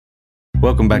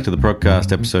Welcome back to the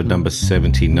Prodcast, episode number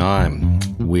 79,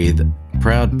 with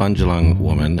proud Bundjalung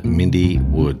woman Mindy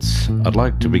Woods. I'd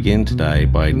like to begin today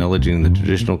by acknowledging the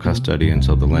traditional custodians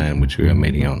of the land which we are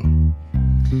meeting on,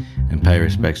 and pay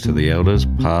respects to the elders,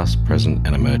 past, present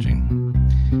and emerging.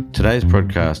 Today's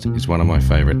podcast is one of my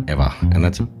favourite ever, and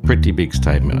that's a pretty big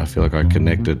statement. I feel like I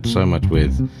connected so much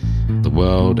with the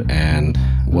world and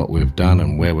what we've done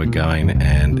and where we're going,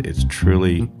 and it's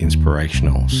truly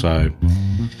inspirational. So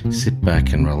sit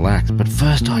back and relax. But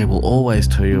first, I will always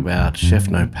tell you about Chef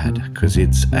Notepad, because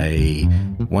it's a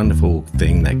wonderful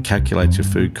thing that calculates your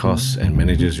food costs and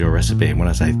manages your recipe. And when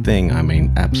I say thing, I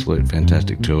mean absolute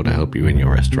fantastic tool to help you in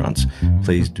your restaurants.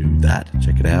 Please do that.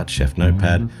 Check it out, Chef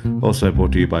Notepad. Also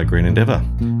brought to you by Green Endeavour.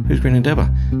 Who's Green Endeavour?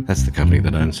 That's the company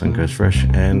that owns Suncoast Fresh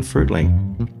and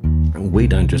Fruitling. We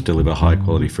don't just deliver high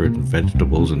quality fruit and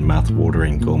vegetables and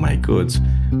mouth-watering gourmet goods.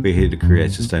 We're here to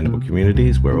create sustainable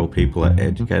communities where all people are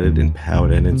educated,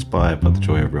 empowered and inspired by the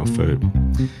joy of real food.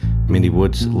 Mindy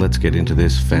Woods, let's get into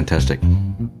this. Fantastic.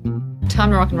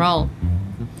 Time to rock and roll.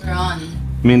 We're on.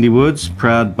 Mindy Woods,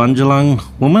 proud Bundjalung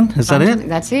woman, is that it?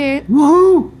 That's it.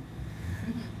 Woohoo!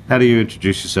 How do you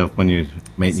introduce yourself when you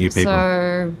meet new people?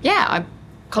 So,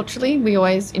 culturally, we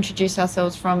always introduce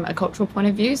ourselves from a cultural point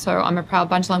of view. So I'm a proud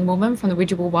Bundjalung woman from the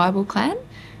Widjabul Wia-bul clan.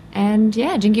 And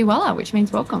Jingi Wallah, which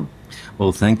means welcome.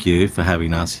 Well, thank you for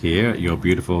having us here at your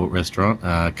beautiful restaurant,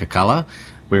 Karkalla.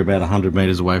 We're about 100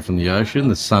 metres away from the ocean.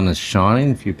 The sun is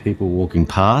shining, a few people walking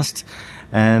past.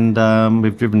 And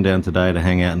we've driven down today to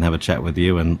hang out and have a chat with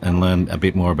you and learn a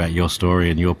bit more about your story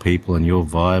and your people and your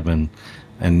vibe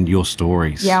and your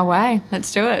stories. Yeah, way.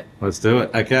 Let's do it. Let's do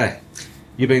it. Okay.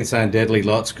 You've been saying deadly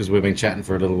lots because we've been chatting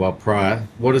for a little while prior.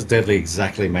 What does deadly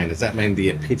exactly mean? Does that mean the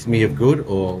epitome of good,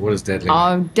 or what does deadly mean?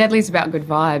 Oh, deadly's about good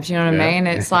vibes, you know what I mean?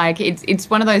 It's like, it's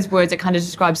one of those words that kind of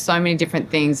describes so many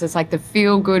different things. It's like the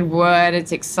feel-good word,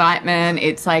 it's excitement,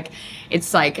 it's like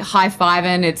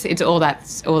high-fiving, it's all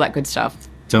that good stuff.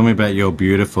 Tell me about your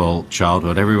beautiful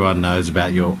childhood. Everyone knows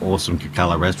about your awesome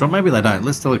Karkalla restaurant. Maybe they don't.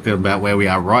 Let's tell them about where we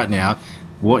are right now,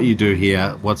 what you do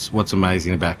here, what's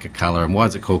amazing about Karkalla, and why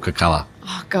is it called Karkalla?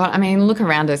 Oh, God, I mean, look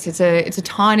around us. It's a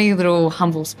tiny little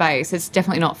humble space. It's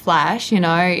definitely not flash, you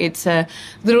know. It's a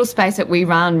little space that we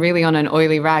run really on an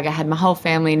oily rag. I had my whole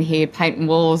family in here painting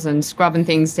walls and scrubbing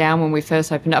things down when we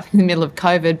first opened up in the middle of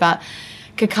COVID. But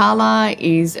Karkalla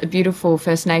is a beautiful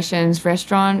First Nations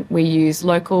restaurant. We use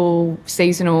local,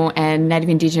 seasonal and native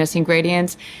indigenous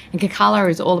ingredients. And Karkalla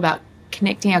is all about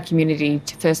connecting our community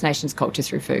to First Nations culture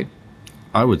through food.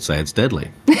 I would say it's deadly.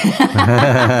 You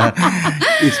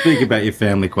speak about your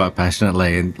family quite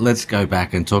passionately, and let's go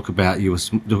back and talk about, you were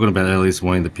talking about earlier this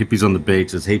morning, the pippies on the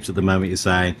beach. There's heaps at the moment, you're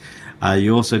saying.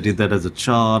 You also did that as a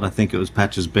child. I think it was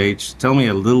Patches Beach. Tell me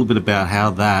a little bit about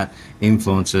how that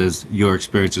influences your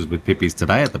experiences with pippies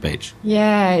today at the beach.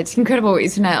 Yeah, it's incredible,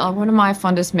 isn't it? One of my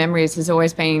fondest memories has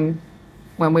always been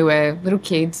when we were little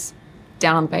kids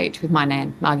down on the beach with my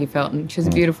nan, Margie Felton. She was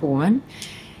a beautiful woman.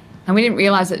 And we didn't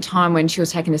realise at the time when she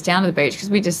was taking us down to the beach, because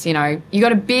we just, you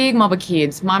got a big mob of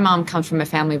kids. My mum comes from a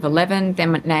family of 11.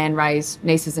 Then Nan raised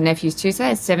nieces and nephews too. So they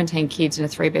had 17 kids in a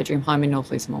 3-bedroom home in North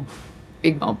Lismore.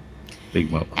 Big mob. Big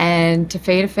mob. And to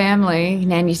feed a family,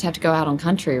 Nan used to have to go out on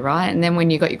country, right? And then when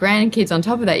you got your grandkids on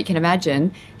top of that, you can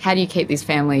imagine, how do you keep this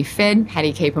family fed? How do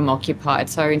you keep them occupied?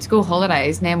 So in school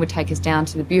holidays, Nan would take us down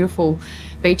to the beautiful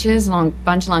beaches along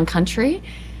Bundjalung country,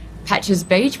 Patches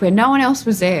Beach, where no one else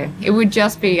was there. It would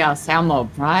just be us, our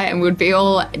mob, right? And we'd be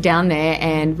all down there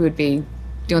and we'd be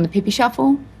doing the pippy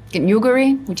shuffle, getting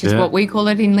yugari, which is what we call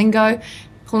it in lingo,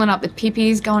 pulling up the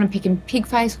pippies, going and picking pig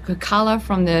face or Karkalla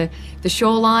from the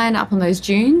shoreline up on those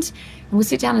dunes. And we'd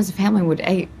sit down as a family and we'd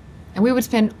eat. And we would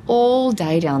spend all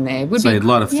day down there. You'd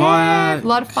light a fire? Yeah,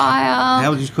 light a fire. How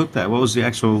would you cook that? What was the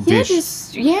actual dish?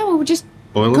 We were just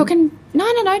boil cooking.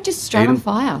 No, just straight on the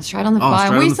fire. Straight on the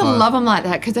fire. We used to love them like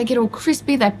that because they get all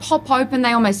crispy. They pop open.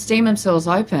 They almost steam themselves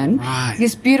open. Right.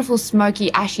 This beautiful smoky,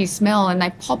 ashy smell, and they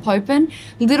pop open.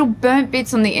 Little burnt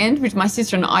bits on the end, which my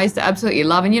sister and I used to absolutely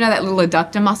love. And you know that little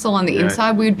adductor muscle on the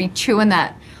inside? We would be chewing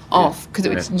that off because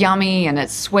it was yummy and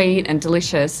it's sweet and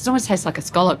delicious. It almost tastes like a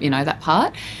scallop, that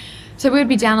part. So we would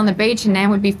be down on the beach and Nan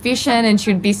would be fishing and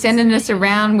she would be sending us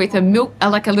around with a milk,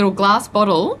 like a little glass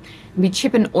bottle, and be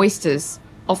chipping oysters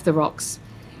off the rocks.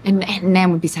 And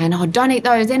Nan would be saying, oh, don't eat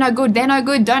those. They're no good.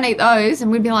 Don't eat those.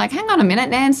 And we'd be like, hang on a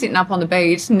minute. Nan's sitting up on the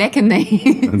beach necking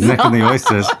these. Necking the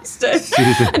oysters.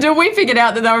 Until we figured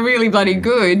out that they were really bloody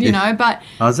good, But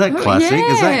is that classic?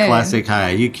 Yeah. Is that classic?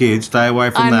 Hey, you kids, stay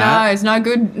away from that. I know. It's no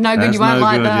good. No good. That's You won't no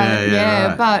like good. that. Yeah,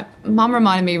 right. But Mum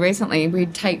reminded me recently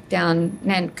we'd take down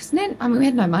Nan, because Nan, we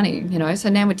had no money, so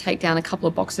Nan would take down a couple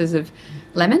of boxes of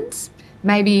lemons,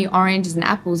 maybe oranges and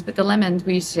apples, but the lemons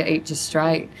we used to eat just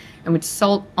straight, and with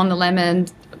salt on the lemon,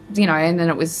 and then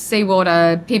it was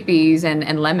seawater, pippies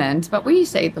and lemons, but we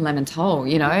used to eat the lemons whole,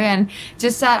 and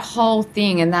just that whole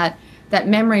thing, and that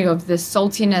memory of the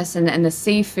saltiness and the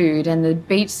seafood and the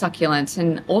beach succulents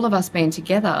and all of us being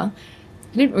together.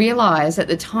 I didn't realise at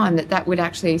the time that would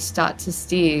actually start to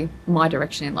steer my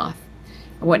direction in life.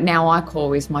 What now I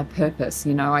call is my purpose.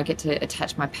 I get to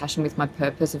attach my passion with my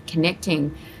purpose of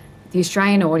connecting the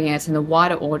Australian audience and the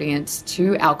wider audience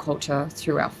to our culture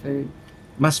through our food.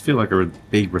 It must feel like a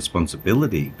big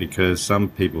responsibility, because some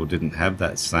people didn't have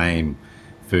that same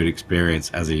food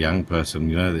experience as a young person.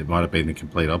 It might have been the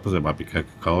complete opposite. It might be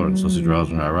Coca-Cola and sausage rolls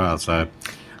and rah-rah. So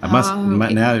I must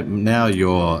now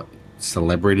your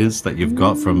celebrities that you've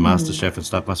got from MasterChef and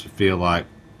stuff must feel like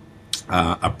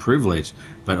a privilege,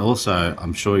 but also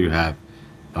I'm sure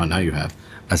I know you have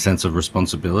a sense of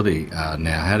responsibility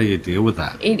now. How do you deal with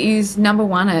that? It is, number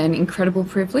one, an incredible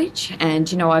privilege,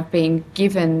 and I've been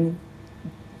given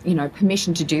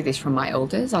permission to do this from my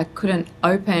elders. I couldn't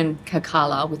open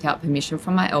Karkalla without permission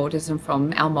from my elders and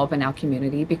from our mob and our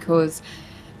community, because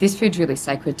this food's really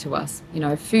sacred to us.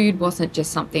 Food wasn't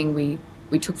just something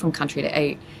we took from country to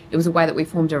eat. It was a way that we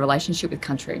formed a relationship with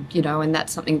country, and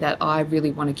that's something that I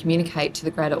really want to communicate to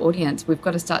the greater audience. We've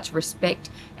got to start to respect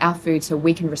our food so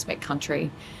we can respect country.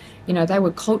 They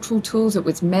were cultural tools. It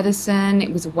was medicine.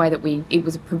 It was a way that it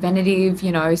was a preventative,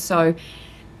 so,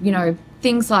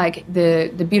 things like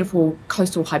the beautiful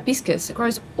coastal hibiscus. It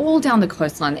grows all down the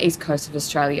coastline, the east coast of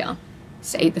Australia.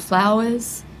 To eat the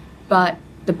flowers, but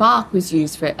the bark was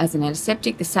used as an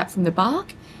antiseptic, the sap from the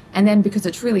bark. And then because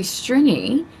it's really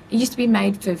stringy, it used to be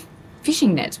made for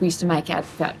fishing nets. We used to make out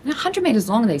about 100 metres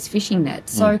long, these fishing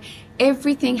nets. So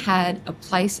everything had a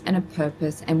place and a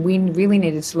purpose, and we really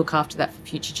needed to look after that for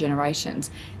future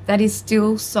generations. That is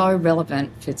still so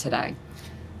relevant for today.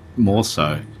 More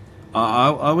so.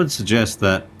 I would suggest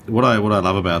that what I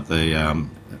love about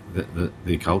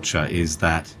the culture is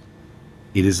that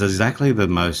it is exactly the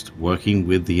most working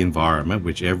with the environment,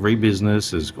 which every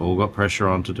business has all got pressure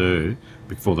on to do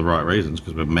for the right reasons,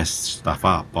 because we've messed stuff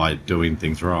up by doing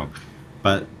things wrong.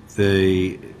 But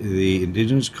the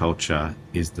indigenous culture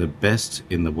is the best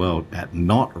in the world at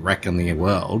not wrecking the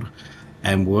world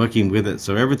and working with it.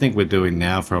 So everything we're doing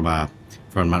now, from an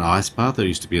ice bath that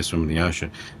used to be a swim in the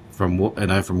ocean,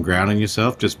 from grounding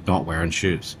yourself, just not wearing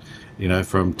shoes,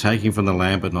 from taking from the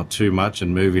land but not too much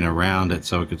and moving around it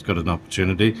so it's got an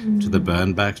opportunity, to the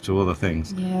burn backs, to all the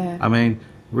things. Yeah. I mean,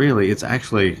 really, it's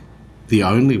actually the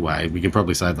only way we can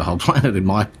probably save the whole planet in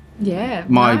my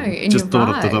just thought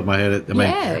off the top of my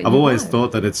head. I've always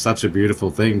thought that it's such a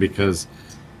beautiful thing, because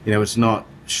it's not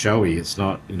showy, it's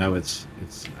not, it's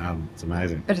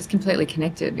amazing, but it's completely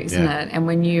connected, isn't it? And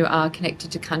when you are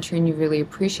connected to country and you really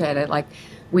appreciate it, like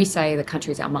we say, the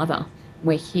country is our mother.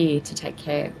 We're here to take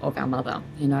care of our mother.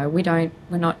 We're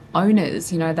not owners.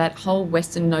 That whole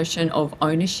Western notion of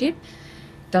ownership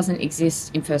doesn't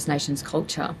exist in First Nations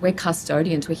culture. We're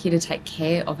custodians. We're here to take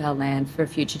care of our land for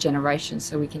future generations,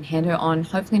 so we can hand her on,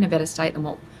 hopefully in a better state than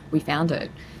what we found it.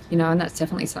 And that's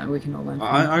definitely something we can all learn from.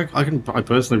 I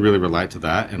personally really relate to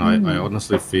that, and I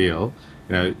honestly feel,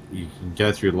 you can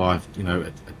go through life,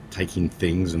 taking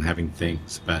things and having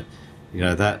things, but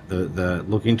that the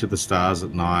looking to the stars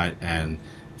at night and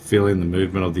feeling the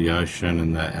movement of the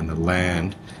ocean and the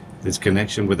land, this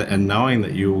connection with it, and knowing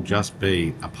that you will just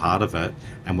be a part of it,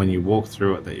 and when you walk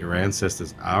through it, that your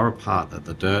ancestors are a part, that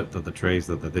the dirt, that the trees,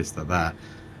 that the this, that that.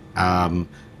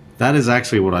 That is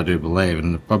actually what I do believe,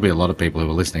 and probably a lot of people who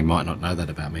are listening might not know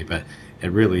that about me, but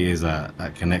it really is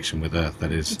a connection with Earth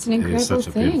that is. It's an incredible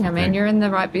thing. I mean, you're in the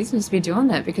right business to be doing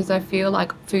that, because I feel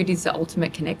like food is the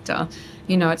ultimate connector.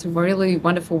 It's a really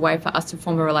wonderful way for us to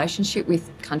form a relationship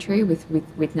with country,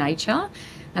 with nature.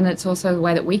 And it's also the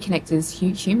way that we connect as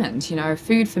humans.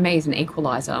 Food for me is an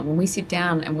equaliser. When we sit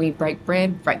down and we break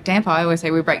bread, break damper, I always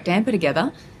say we break damper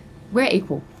together, we're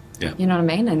equal. Yeah. You know what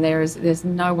I mean? And there's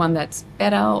no one that's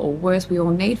better or worse. We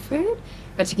all need food.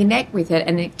 But to connect with it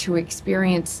and to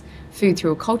experience food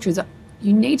through a culture,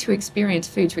 you need to experience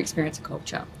food to experience a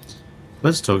culture.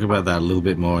 Let's talk about that a little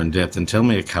bit more in depth, and tell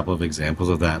me a couple of examples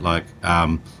of that. Like,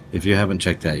 if you haven't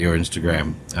checked out your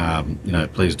Instagram,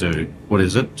 please do. What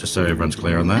is it? Just so everyone's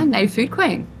clear on that. Native Food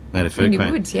Queen. Native Food Queen.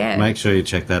 Mindy Woods, yeah. Make sure you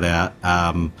check that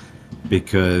out,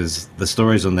 because the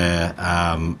stories on there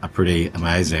are pretty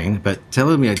amazing. But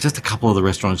tell me just a couple of the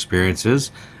restaurant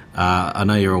experiences. I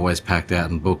know you're always packed out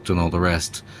and booked and all the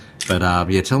rest. But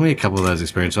tell me a couple of those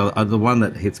experiences. The one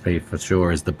that hits me for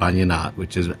sure is the bunya nut,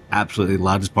 which is absolutely the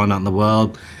largest bunya nut in the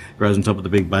world. grows on top of the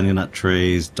big bunyip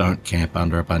trees. Don't camp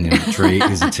under a bunyip tree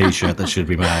is a T-shirt that should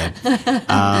be made,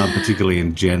 particularly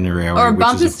in January. Or a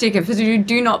bumper sticker, because you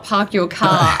do not park your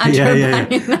car under a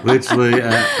bunyip nut. Literally,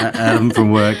 Adam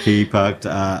from work, he parked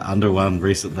under one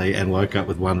recently and woke up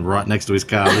with one right next to his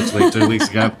car literally 2 weeks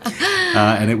ago.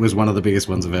 And it was one of the biggest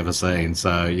ones I've ever seen.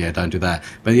 So, yeah, don't do that.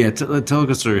 But, yeah, talk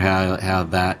us through how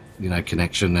that,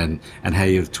 connection and how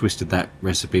you've twisted that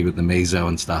recipe with the miso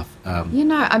and stuff.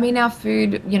 Our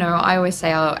food, I always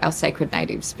say our sacred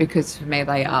natives, because for me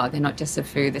they're not just a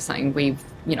food, they're something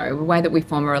the way that we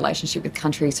form a relationship with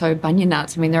country. So bunya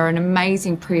nuts, they're an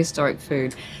amazing prehistoric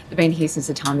food. They've been here since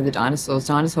the time of the dinosaurs.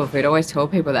 Dinosaur food, I always tell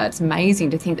people that. It's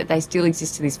amazing to think that they still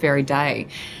exist to this very day.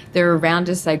 They're around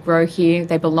us, they grow here,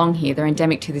 they belong here, they're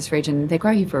endemic to this region. They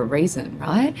grow here for a reason,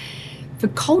 right?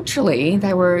 But culturally,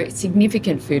 they were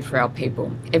significant food for our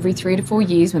people. Every 3 to 4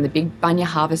 years, when the big bunya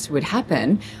harvest would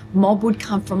happen, mob would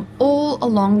come from all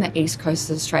along the east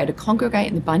coast of Australia to congregate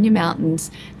in the Bunya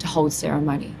Mountains to hold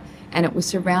ceremony. And it was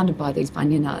surrounded by these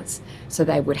bunya nuts. So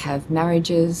they would have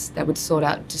marriages, they would sort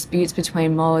out disputes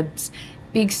between mobs,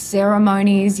 big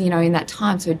ceremonies, in that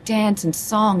time. So dance and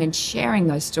song and sharing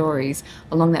those stories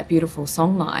along that beautiful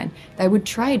song line. They would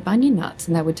trade bunya nuts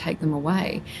and they would take them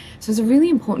away. So it's a really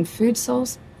important food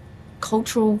source,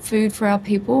 cultural food for our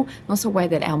people, and also a way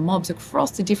that our mobs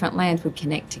across the different lands would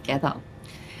connect together.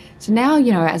 So now,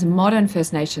 as a modern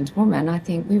First Nations woman, I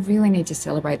think we really need to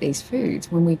celebrate these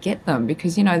foods when we get them,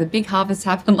 because, the big harvest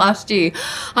happened last year.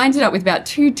 I ended up with about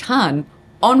 2 tonne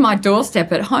on my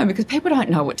doorstep at home because people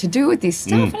don't know what to do with this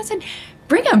stuff. And I said,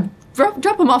 bring them, drop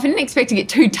them off. I didn't expect to get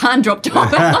 2 tonne dropped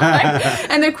off.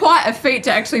 And they're quite a feat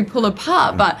to actually pull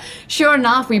apart. But sure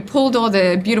enough, we pulled all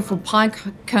the beautiful pine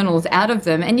kernels out of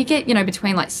them, and you get,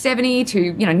 between like 70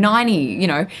 to, 90,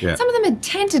 Some of them are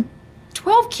 10 to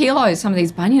 12 kilos, some of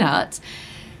these bunya nuts.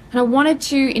 And I wanted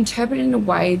to interpret it in a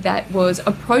way that was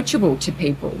approachable to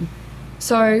people.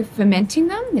 So fermenting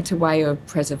them, it's a way of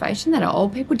preservation that our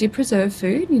old people did preserve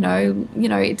food.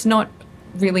 It's not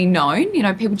really known.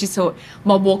 People just thought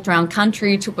mob walked around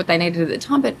country, took what they needed at the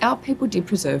time, but our people did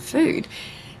preserve food.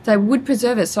 They would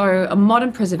preserve it. So a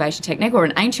modern preservation technique, or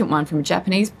an ancient one from a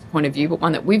Japanese point of view, but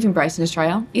one that we've embraced in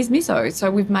Australia, is miso.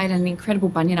 So we've made an incredible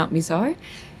bunya nut miso.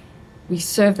 We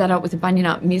serve that up with a bunya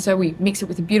nut miso. We mix it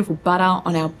with a beautiful butter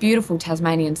on our beautiful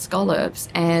Tasmanian scallops,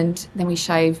 and then we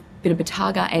shave a bit of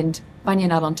bataga and bunya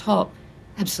nut on top.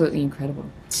 Absolutely incredible.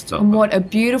 And what a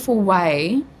beautiful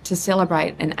way to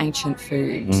celebrate an ancient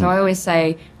food. So I always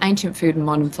say ancient food and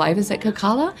modern flavours at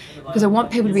Karkalla, because I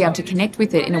want people to be able to connect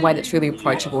with it in a way that's really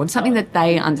approachable and something that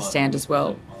they understand as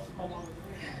well.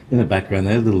 In the background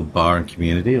there, a little Byron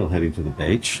community all heading to the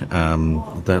beach.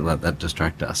 Don't let that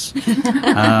distract us.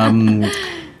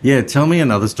 Tell me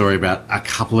another story about a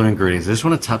couple of ingredients. I just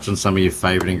want to touch on some of your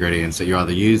favourite ingredients that you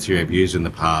either used or have used in the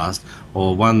past,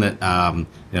 or one that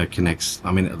connects. They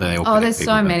all connect. There's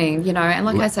so many, and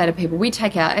like I say to people, we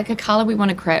take out at Karkalla, we want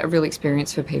to create a real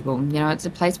experience for people. It's a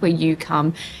place where you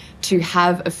come to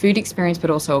have a food experience but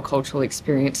also a cultural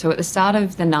experience. So at the start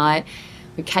of the night,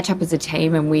 we catch up as a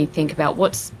team and we think about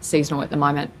what's seasonal at the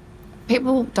moment.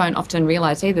 People don't often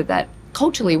realise either that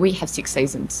culturally we have 6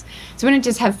 seasons. So we don't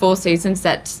just have 4 seasons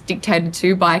that's dictated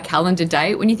to by a calendar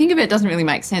date. When you think of it, it doesn't really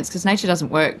make sense because nature doesn't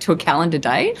work to a calendar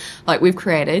date like we've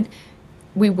created.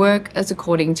 We work as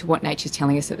according to what nature's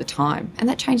telling us at the time, and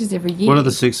that changes every year. What are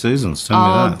the 6 seasons? Tell me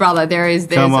that. Oh, brother, there's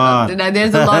Come on.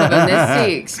 There's a lot of them.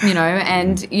 There's 6,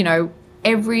 and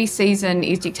every season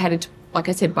is dictated, like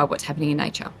I said, by what's happening in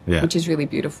nature, which is really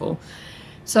beautiful.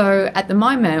 So at the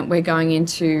moment, we're going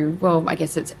into, I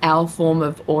guess it's our form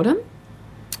of autumn.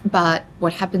 But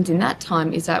what happens in that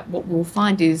time is that what we'll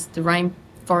find is the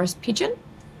rainforest pigeon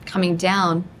coming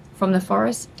down from the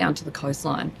forest down to the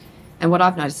coastline. And what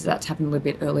I've noticed is that's happened a little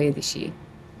bit earlier this year.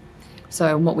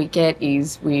 So what we get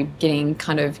is we're getting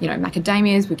kind of,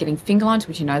 macadamias, we're getting finger limes,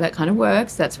 which that kind of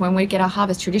works. That's when we get our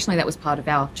harvest. Traditionally, that was part of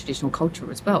our traditional culture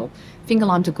as well. Finger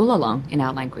lime to Bundjalung in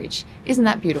our language. Isn't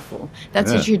that beautiful? That's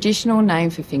a traditional name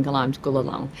for finger lime to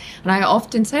Bundjalung. And I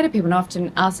often say to people, and I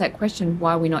often ask that question,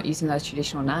 why are we not using those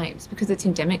traditional names? Because it's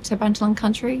endemic to Bundjalung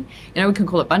country. We can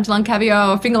call it Bundjalung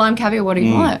caviar or finger lime caviar, what do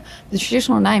you want? The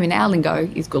traditional name in our lingo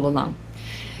is Bundjalung.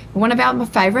 One of our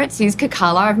favourites is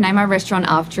Karkalla. I've named my restaurant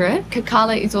after it.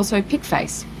 Karkalla is also pig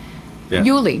face.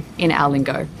 Yuli in our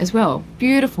lingo as well.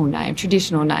 Beautiful name,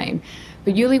 traditional name.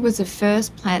 But Yuli was the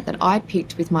first plant that I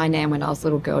picked with my nan when I was a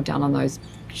little girl down on those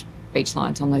beach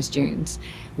lines, on those dunes.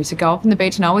 We used to go up on the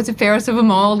beach, and I was the fairest of them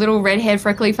all, little red-haired,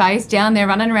 freckly face, down there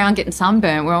running around getting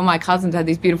sunburnt, where all my cousins had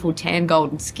this beautiful tan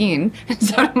golden skin, and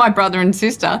so did my brother and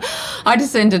sister. I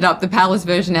just ended up the palest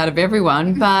version out of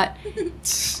everyone, but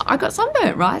I got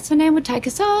sunburnt, right? So Nan would take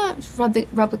us up, rub the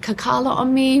Karkalla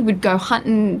on me. We'd go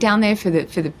hunting down there for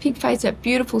the pig face, that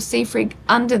beautiful sea freak.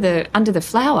 Under the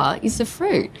flower is the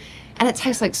fruit. And it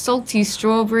tastes like salty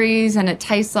strawberries, and it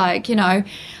tastes like,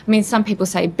 some people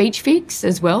say beach figs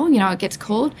as well, it gets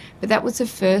called. But that was the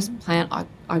first plant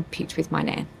I picked with my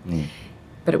Nan.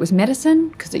 But it was medicine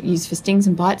because it used for stings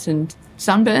and bites and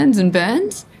sunburns and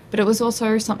burns. But it was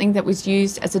also something that was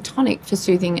used as a tonic for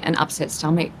soothing an upset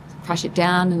stomach. Crush it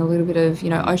down in a little bit of,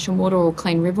 ocean water or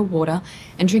clean river water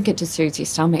and drink it to soothe your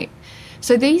stomach.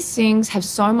 So these things have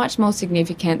so much more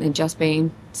significance than just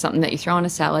being something that you throw in a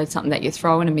salad, something that you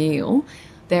throw in a meal.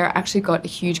 They're actually got a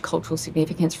huge cultural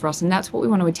significance for us, and that's what we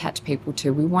want to attach people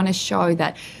to. We want to show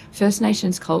that First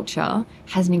Nations culture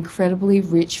has an incredibly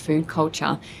rich food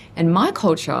culture. And my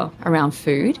culture around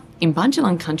food in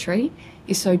Bundjalung country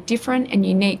is so different and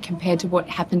unique compared to what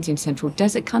happens in Central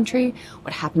Desert country,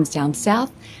 what happens down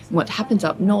south, and what happens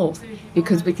up north.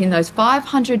 Because within those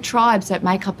 500 tribes that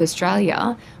make up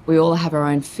Australia, we all have our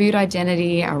own food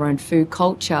identity, our own food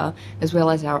culture, as well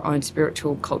as our own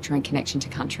spiritual culture and connection to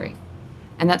country.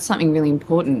 And that's something really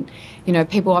important.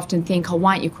 People often think,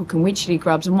 why aren't you cooking witchetty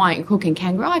grubs and why aren't you cooking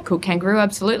kangaroo? I cook kangaroo,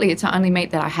 absolutely. It's the only meat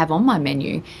that I have on my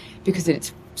menu because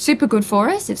it's super good for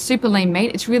us. It's super lean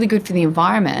meat. It's really good for the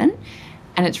environment.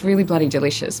 And it's really bloody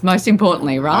delicious, most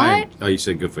importantly, right? You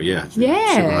said good for, Yeah.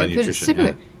 Super high nutrition.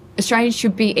 Good. Australians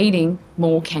should be eating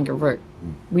more kangaroo.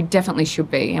 We definitely should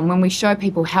be. And when we show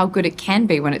people how good it can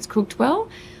be when it's cooked well,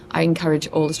 I encourage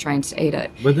all Australians to eat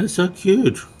it. But they're so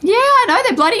cute. Yeah, I know,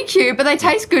 they're bloody cute, but they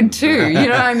taste good too, you know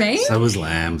what I mean? So is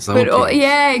lamb,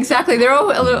 yeah, exactly. They're all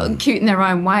a little cute in their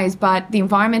own ways, but the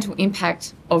environmental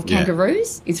impact of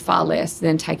kangaroos is far less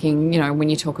than taking, when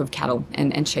you talk of cattle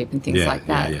and sheep and things like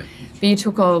that. Yeah. But you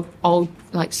took old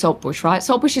like saltbush, right?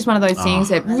 Saltbush is one of those things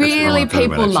that really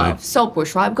people love.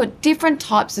 Saltbush, right? We've got different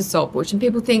types of saltbush, and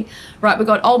people think, right, we've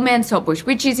got old man saltbush,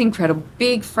 which is incredible,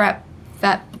 big, fat,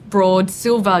 broad,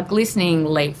 silver, glistening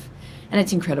leaf. And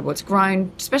it's incredible. It's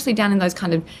grown, especially down in those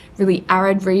kind of really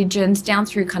arid regions, down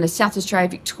through kind of South Australia,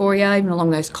 Victoria, even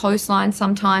along those coastlines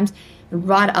sometimes, and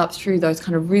right up through those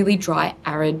kind of really dry,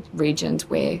 arid regions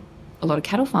where a lot of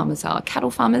cattle farmers are.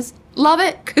 Cattle farmers love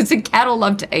it because the cattle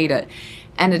love to eat it,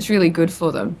 and it's really good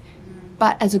for them.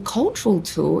 But as a cultural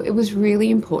tool, it was really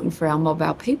important for our mob,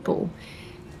 our people.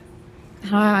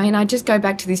 And I just go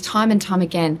back to this time and time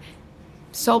again.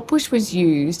 Saltbush was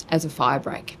used as a fire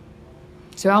break.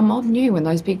 So our mob knew when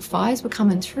those big fires were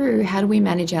coming through, how do we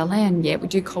manage our land? Yeah, we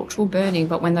do cultural burning,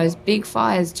 but when those big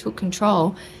fires took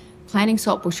control, planting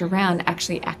saltbush around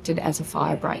actually acted as a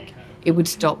fire break. It would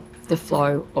stop the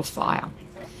flow of fire.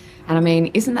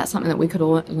 And isn't that something that we could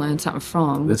all learn something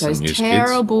from? With those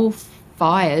terrible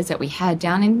fires that we had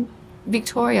down in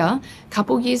Victoria a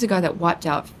couple of years ago that wiped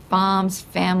out farms,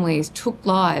 families, took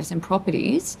lives and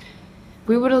properties.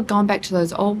 We would have gone back to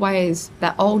those old ways,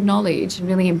 that old knowledge, and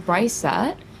really embraced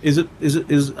that. Is it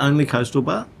only coastal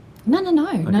bar? No.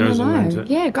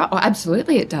 Yeah,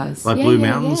 absolutely it does. Like Blue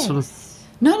Mountains sort of?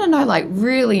 No, like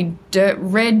really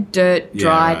red dirt,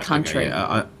 dry country.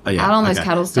 Out on those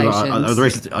cattle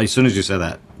stations. As soon as you said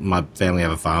that, my family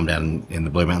have a farm down in the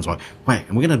Blue Mountains. Like, wait,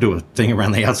 and we're going to do a thing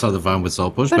around the outside of the farm with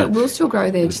saltbush? But it will still grow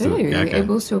there too. It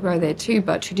will still grow there too,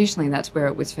 but traditionally that's where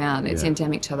it was found. It's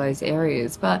endemic to those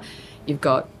areas. But you've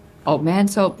got old man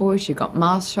saltbush, you've got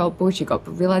marsh saltbush, you've got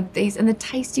barilla, these, and the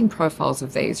tasting profiles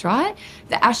of these, right?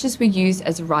 The ashes were used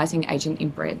as a rising agent in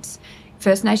breads.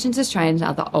 First Nations Australians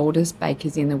are the oldest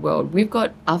bakers in the world. We've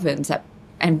got ovens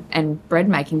and bread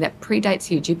making that predates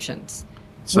the Egyptians.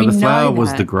 So the flour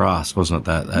was the grass, wasn't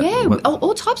it?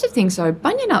 All types of things. So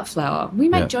bunya nut flour. We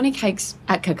make Johnny cakes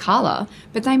at Karkalla,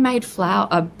 but they made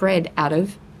bread out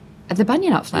of the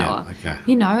bunya nut flour. Yeah,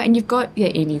 okay. And you've got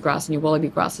emu grass and your wallaby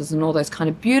grasses and all those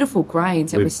kind of beautiful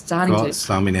grains that we're starting to. We've got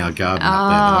some in our garden up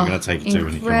there that I'm going to take you to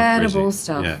when you come up. Incredible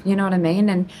stuff. Yeah. You know what I mean?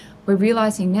 And we're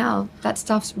realising now that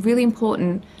stuff's really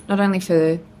important, not only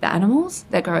for the animals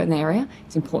that grow in the area,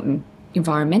 it's important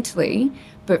environmentally,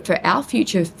 but for our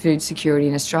future food security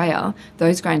in Australia,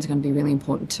 those grains are going to be really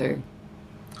important too.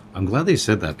 I'm glad that you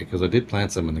said that because I did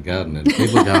plant some in the garden and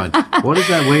people are going, what is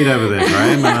that weed over there,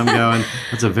 Graham? And I'm going,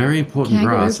 it's a very important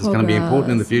grass. It's going to be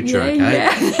important in the future, okay?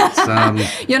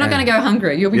 Yeah. You're not going to go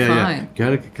hungry. You'll be fine. Yeah.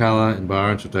 Go to Karkalla and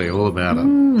Byron will tell you all about it.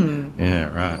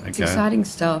 Yeah, right. Okay. It's exciting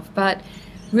stuff. But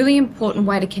really important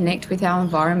way to connect with our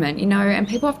environment, and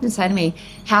people often say to me,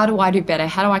 how do I do better?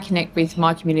 How do I connect with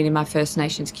my community, my First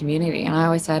Nations community? And I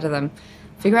always say to them,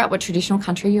 figure out what traditional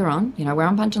country you're on. We're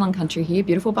on Bundjalung country here,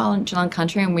 beautiful Bundjalung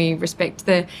country, and we respect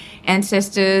the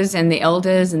ancestors and the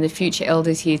elders and the future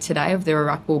elders here today of the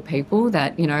Widjabul people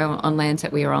that, on lands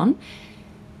that we are on.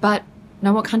 But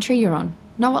know what country you're on.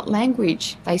 Know what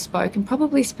language they spoke and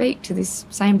probably speak to this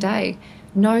same day.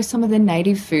 Know some of the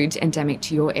native foods endemic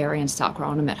to your area and start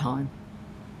growing them at home.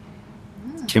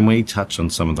 Can we touch on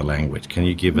some of the language? Can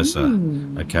you give us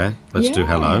okay? Let's do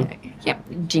hello. Yep.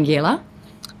 Jingi Wallah.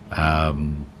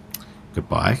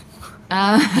 Goodbye.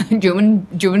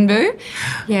 Widjabul.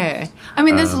 Yeah. I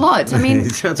mean, there's lots. I mean,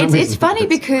 it's funny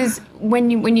because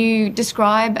when you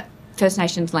describe First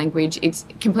Nations language, it's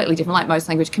completely different. Like most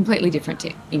language, completely different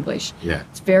to English. Yeah.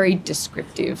 It's very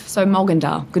descriptive. So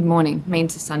Mulganda, good morning,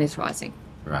 means the sun is rising.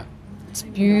 Right. It's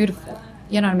beautiful.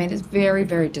 You know what I mean? It's very,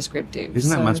 very descriptive.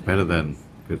 Isn't that much better than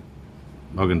good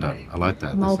Mulganda? I like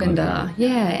that. Mulganda,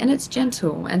 yeah, and it's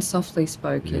gentle and softly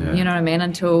spoken. Yeah. You know what I mean?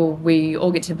 Until we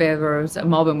all get together as a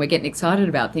mob and we're getting excited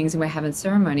about things and we're having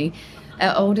ceremony,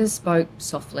 our elders spoke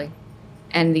softly,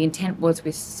 and the intent was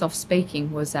with soft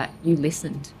speaking was that you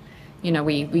listened.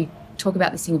 We talk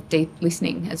about this thing of deep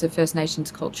listening as a First Nations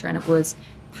culture, and it was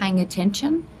paying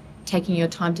attention, taking your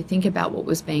time to think about what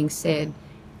was being said,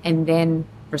 and then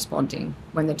responding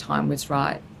when the time was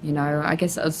right. I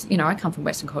guess I come from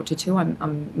Western culture too.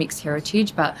 I'm mixed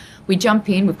heritage, but we jump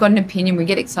in, we've got an opinion, we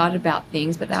get excited about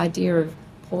things, but the idea of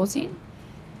pausing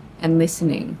and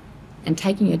listening and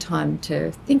taking your time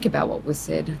to think about what was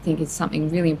said, I think is something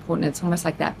really important. It's almost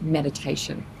like that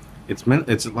meditation. It's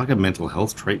like a mental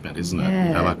health treatment, isn't it?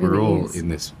 Yeah, Like it really we're all is. in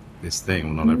this thing.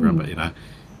 Well, not everyone, but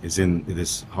is in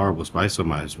this horrible space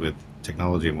almost with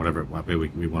technology and whatever it might be.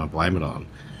 We want to blame it on,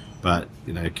 but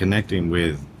connecting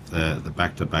with the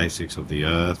back to basics of the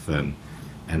earth and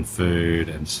food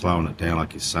and slowing it down,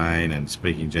 like you're saying, and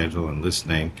speaking gentle and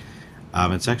listening.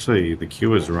 It's actually the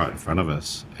cure is right in front of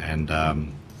us, and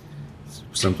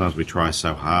sometimes we try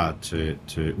so hard or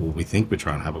we think we're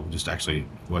trying hard, but we're just actually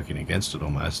working against it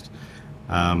almost.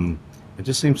 It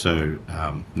just seems so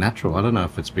natural. I don't know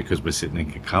if it's because we're sitting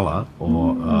in Karkalla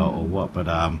or what, but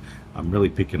I'm really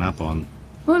picking up on.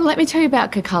 Well, let me tell you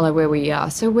about Karkalla, where we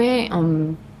are. So we're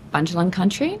on Bundjalung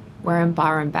country. We're in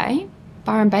Byron Bay.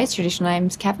 Byron Bay's traditional name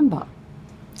is Kavanba.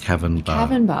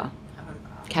 Kavanba,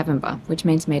 which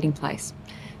means meeting place.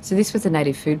 So this was a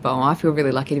native food bowl. I feel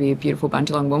really lucky to be a beautiful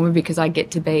Bundjalung woman because I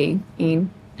get to be in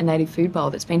a native food bowl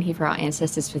that's been here for our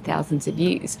ancestors for thousands of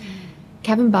years.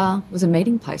 Kavanba was a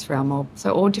meeting place for our mob.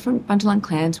 So all different Bundjalung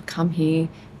clans would come here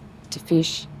to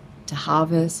fish, to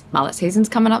harvest. Mullet season's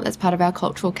coming up. That's part of our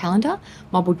cultural calendar.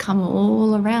 Mob would come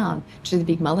all around to do the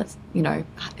big mullets,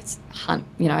 it's hunt,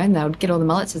 and they would get all the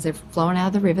mullets as they're flowing out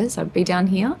of the rivers. So it'd be down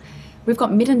here. We've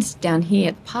got middens down here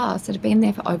at the pass that have been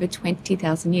there for over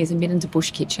 20,000 years, and middens a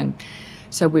bush kitchen.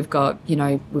 So we've got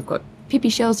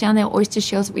pipi shells down there, oyster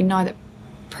shells that we know that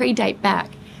predate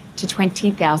back to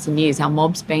 20,000 years. Our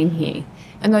mob's been here.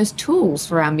 And those tools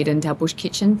for our middens, our bush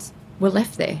kitchens, were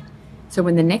left there. So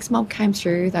when the next mob came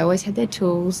through, they always had their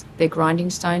tools, their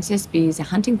grinding stones, their spears, their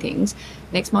hunting things.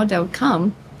 Next mob, they would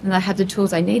come and they had the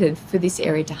tools they needed for this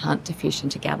area to hunt, to fish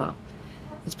and to gather.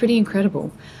 It's pretty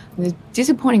incredible. And the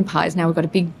disappointing part is now we've got a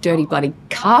big, dirty, bloody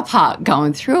car park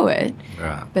going through it,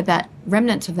 but that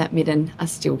remnants of that midden are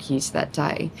still here to that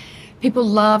day. People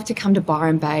love to come to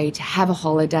Byron Bay to have a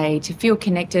holiday, to feel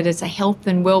connected. It's a health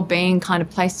and well-being kind of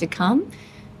place to come,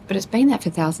 but it's been that for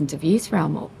thousands of years for our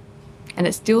mob, and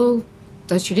it's still,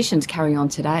 those traditions carry on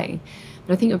today.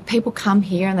 But I think if people come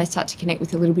here and they start to connect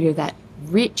with a little bit of that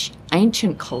rich,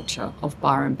 ancient culture of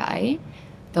Byron Bay,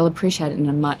 they'll appreciate it in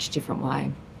a much different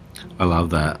way. I love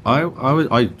that. I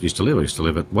used to live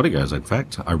at Widjabul, in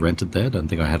fact. I rented there. Don't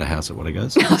think I had a house at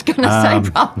Widjabul. I was going to say,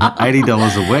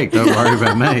 $80 a week. Don't worry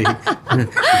about me.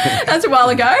 That's a while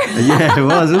ago. Yeah, it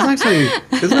was.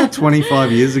 It was about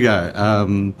 25 years ago.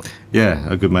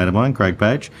 A good mate of mine, Craig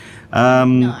Page.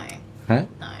 No. Huh?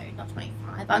 No, not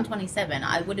 25. I'm 27.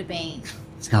 I would have been...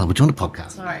 Scarlett, we're doing a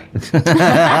podcast. Sorry.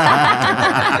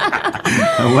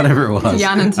 Whatever it was.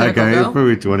 Yarn and circle, okay, it was girl.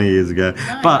 probably 20 years ago.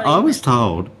 No, but not I even. was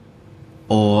told,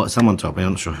 or someone told me,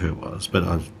 I'm not sure who it was,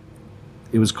 but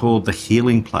it was called the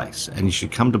Healing Place, and you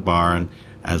should come to Byron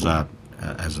as an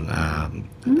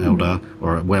elder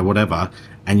or whatever,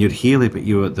 and you'd heal it, but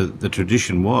the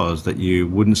tradition was that you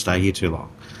wouldn't stay here too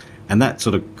long. And that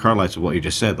sort of correlates with what you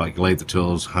just said, like leave the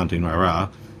tools, hunting, rah-rah.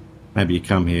 Maybe you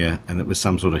come here and it was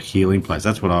some sort of healing place.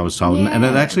 That's what I was told. Yeah. And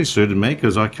it actually suited me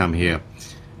because I come here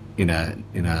in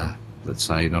a let's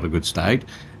say, not a good state.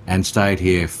 and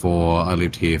I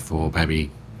lived here for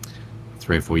maybe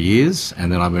 3 or 4 years,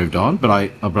 and then I moved on. But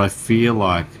I feel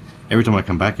like every time I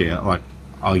come back here, like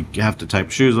I have to take my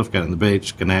shoes off, go to the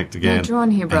beach, connect again, You're drawn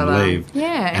here, brother. and leave.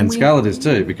 Yeah, and Scarlett is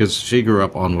too, because she grew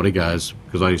up on Widjabul,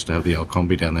 because I used to have the old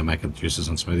combi down there making juices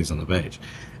and smoothies on the beach.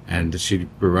 And she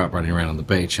grew up running around on the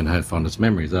beach, and her fondest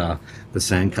memories are the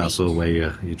sandcastle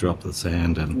where you drop the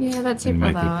sand and yeah, that's and it, you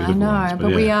make brother. the I beautiful know,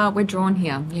 ones. but we're drawn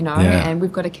here, Yeah. and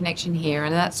we've got a connection here,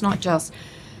 and that's not just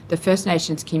the First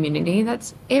Nations community.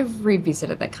 That's every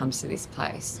visitor that comes to this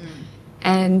place,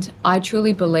 and I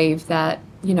truly believe that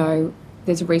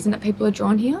there's a reason that people are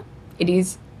drawn here. It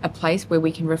is a place where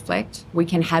we can reflect, we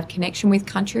can have connection with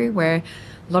country. Where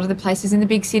a lot of the places in the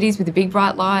big cities with the big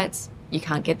bright lights, you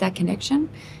can't get that connection.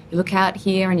 You look out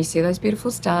here and you see those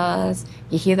beautiful stars,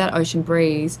 you hear that ocean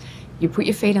breeze, you put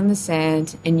your feet on the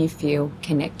sand and you feel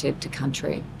connected to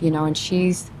country, and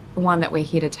she's the one that we're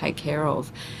here to take care of.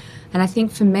 And I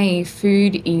think for me,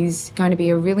 food is going to be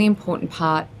a really important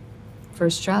part for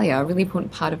Australia, a really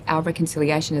important part of our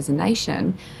reconciliation as a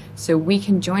nation, so we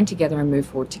can join together and move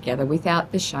forward together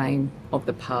without the shame of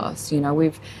the past.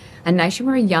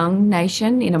 We're a young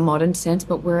nation in a modern sense,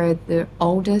 but we're the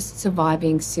oldest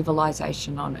surviving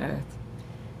civilization on Earth.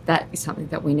 That is something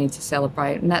that we need to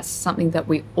celebrate, and that's something that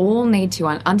we all need to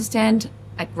understand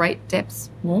at great depths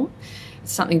more.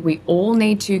 It's something we all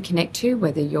need to connect to,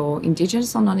 whether you're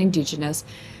Indigenous or non-Indigenous,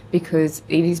 because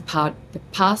the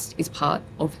past is part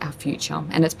of our future,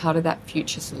 and it's part of that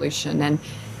future solution. And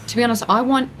to be honest, I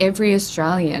want every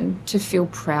Australian to feel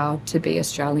proud to be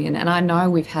Australian. And I know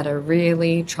we've had a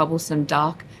really troublesome,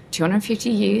 dark 250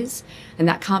 years, and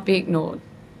that can't be ignored.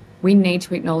 We need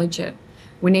to acknowledge it.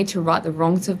 We need to right the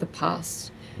wrongs of the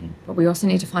past, but we also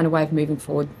need to find a way of moving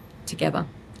forward together,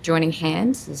 joining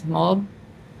hands as mob,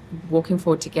 walking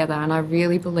forward together. And I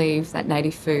really believe that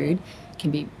native food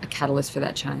can be a catalyst for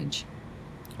that change.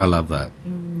 I love that.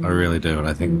 I really do, and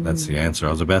I think that's the answer.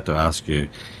 I was about to ask you,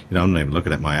 I'm not even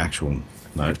looking at my actual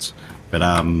notes, but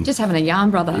Just having a yarn,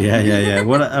 brother. Yeah.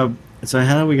 What? So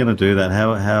how are we going to do that?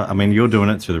 How? I mean, you're doing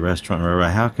it through the restaurant.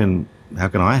 How can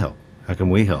I help? How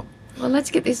can we help? Well,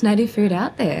 let's get this native food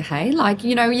out there, hey? Like,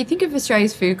 you think of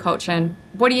Australia's food culture and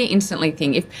what do you instantly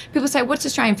think? If people say, what's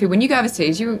Australian food? When you go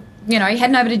overseas, you're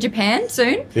heading over to Japan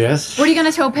soon? Yes. What are you going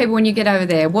to tell people when you get over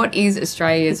there? What is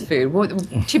Australia's food?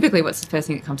 Typically, what's the first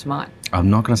thing that comes to mind? I'm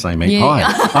not going to say meat pie.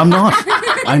 I'm not.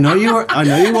 I know you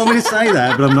want me to say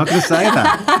that, but I'm not going to say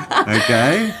that.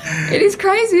 Okay? It is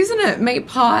crazy, isn't it? Meat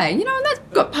pie. And that's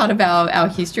got part of our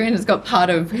history, and it's got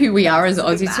part of who we are as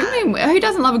Aussies. I mean, who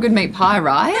doesn't love a good meat pie,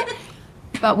 right?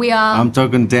 But we are... I'm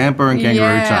talking damper and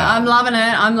kangaroo tail. Yeah, I'm loving it.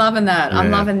 I'm loving that. Yeah.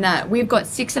 I'm loving that. We've got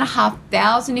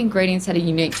 6,500 ingredients that are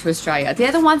unique to Australia.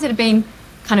 They're the ones that have been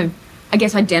kind of, I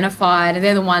guess, identified, and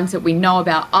they're the ones that we know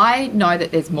about. I know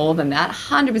that there's more than that.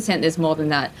 100% there's more than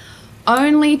that.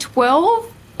 Only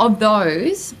 12 of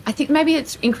those, I think maybe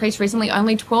it's increased recently,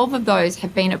 only 12 of those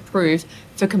have been approved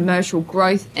for commercial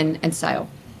growth and sale.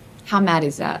 How mad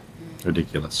is that?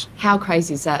 Ridiculous. How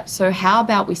crazy is that? So how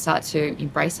about we start to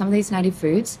embrace some of these native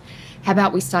foods? How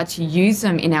about we start to use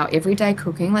them in our everyday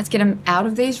cooking? Let's get them out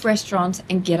of these restaurants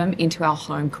and get them into our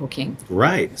home cooking.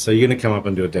 Great. So you're going to come up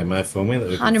and do a demo for me?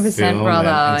 100%,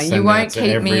 brother. You won't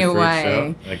keep me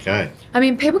away. Okay. I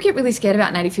mean, people get really scared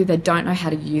about native food. They don't know how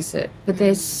to use it. But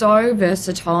they're so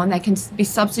versatile, and they can be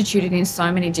substituted in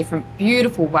so many different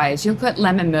beautiful ways. You look at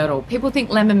lemon myrtle. People think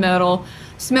lemon myrtle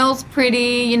smells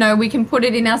pretty. We can put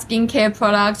it in our skincare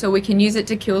products, or we can use it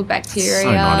to kill bacteria. So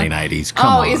 1980s. Come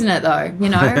on. Isn't it,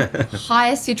 though?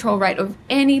 Highest citral rate of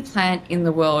any plant in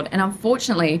the world. And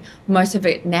unfortunately, most of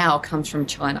it now comes from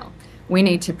China. We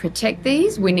need to protect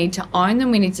these. We need to own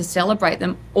them. We need to celebrate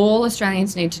them. All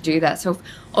Australians need to do that. So if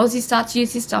Aussies start to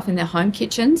use this stuff in their home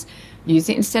kitchens, use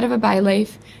it instead of a bay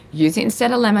leaf, use it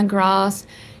instead of lemongrass,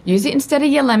 use it instead of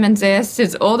your lemon zest.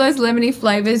 There's all those lemony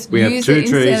flavours. We have 2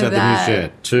 trees at the new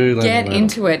shed. 2 lemon Get myrtle.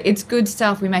 into it. It's good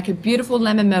stuff. We make a beautiful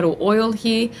lemon myrtle oil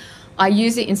here. I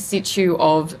use it in situ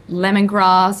of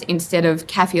lemongrass instead of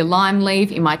kaffir lime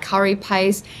leaf in my curry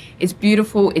paste. It's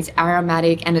beautiful, it's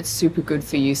aromatic, and it's super good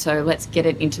for you. So let's get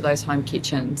it into those home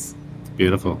kitchens.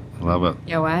 Beautiful. I love it.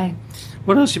 Your way.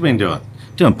 What else you been doing?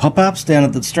 Doing pop-ups down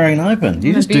at the Australian Open. Do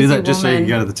you just do that just so you can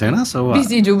go to the tennis, or what?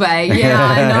 Busy Dubai. Yeah,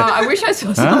 I know. I wish I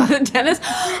saw some of the tennis.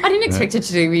 I didn't expect it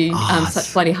to be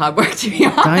such bloody hard work, to be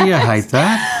honest. Don't you hate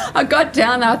that? I got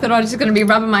down there. I thought I was just going to be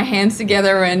rubbing my hands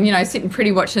together and, sitting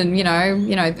pretty watching,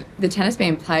 the tennis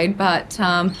being played. But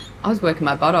I was working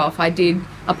my butt off. I did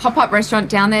a pop-up restaurant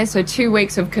down there, so 2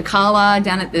 weeks of Karkalla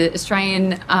down at the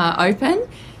Australian Open.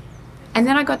 And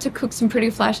then I got to cook some pretty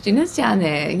flash dinners down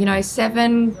there,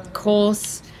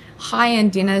 7-course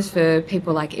high-end dinners for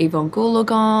people like Yvonne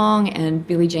Goolagong and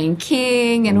Billie Jean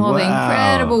King and all the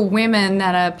incredible women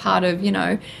that are part of,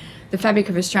 the fabric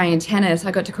of Australian tennis.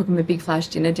 I got to cook them a big flash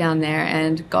dinner down there,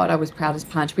 and God, I was proud as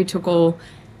punch. We took all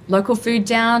local food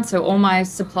down, so all my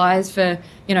supplies for,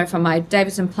 from my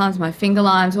Davidson plums, my finger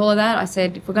limes, all of that, I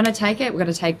said, if we're going to take it, we're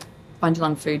going to take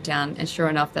Bundjalung food down. And sure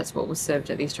enough, that's what was served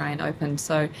at the Australian Open.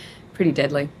 So pretty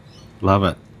deadly. Love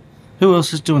it. Who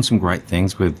else is doing some great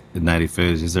things with native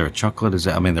foods? Is there a chocolate?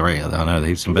 I know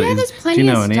there's some. Yeah, there's plenty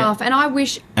of stuff, and I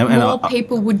wish more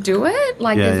people would do it.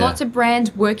 There's lots of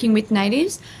brands working with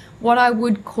natives. What I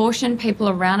would caution people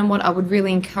around, and what I would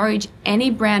really encourage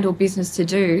any brand or business to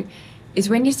do, is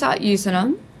when you start using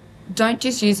them, don't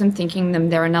just use them thinking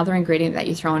they're another ingredient that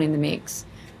you're throwing in the mix.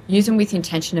 Use them with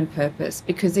intention and purpose,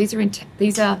 because these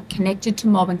are connected to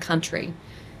mob and country.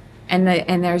 And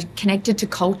they're connected to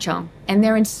culture, and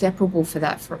they're inseparable for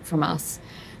that from us.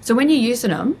 So when you're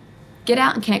using them, get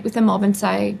out and connect with the mob and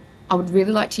say, I would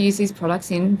really like to use these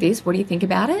products in this. What do you think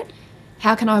about it?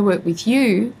 How can I work with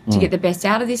you to get the best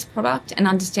out of this product and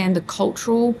understand the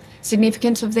cultural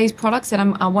significance of these products that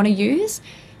I want to use?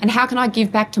 And how can I give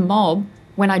back to mob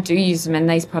when I do use them and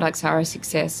these products are a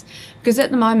success? Because at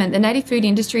the moment, the native food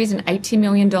industry is an $80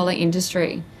 million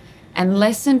industry. And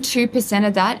less than 2%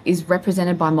 of that is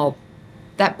represented by mob.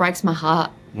 That breaks my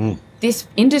heart. This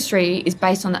industry is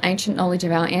based on the ancient knowledge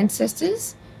of our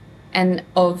ancestors and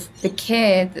of the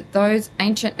care that those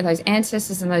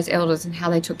ancestors and those elders and how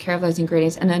they took care of those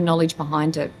ingredients and their knowledge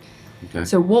behind it. Okay.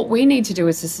 So what we need to do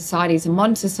as a society, as a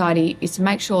modern society, is to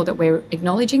make sure that we're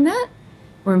acknowledging that,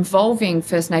 we're involving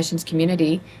First Nations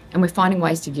community, and we're finding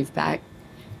ways to give back.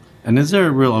 And is there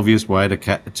a real obvious way to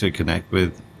connect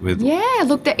with? Yeah,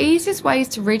 look, the easiest way is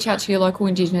to reach out to your local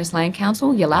Indigenous Land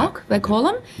Council, your LALC, they call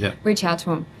them. Yeah. Reach out to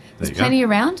them. There's plenty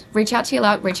around. Reach out to your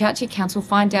LALC, reach out to your council,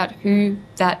 find out who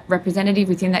that representative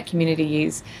within that community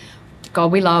is.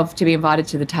 God, we love to be invited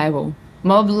to the table.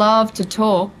 Mob love to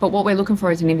talk, but what we're looking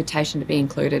for is an invitation to be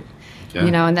included. Yeah.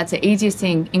 And that's the easiest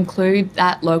thing. Include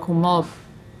that local mob.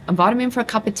 Invite them in for a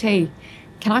cup of tea.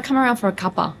 Can I come around for a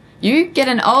cuppa? You get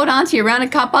an old auntie around a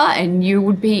cuppa and you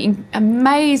would be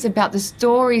amazed about the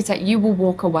stories that you will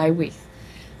walk away with.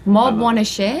 Mob want to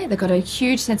share. They've got a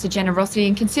huge sense of generosity,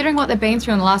 and considering what they've been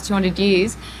through in the last 200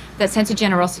 years, that sense of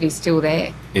generosity is still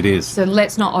there. It is. So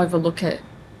let's not overlook it.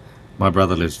 My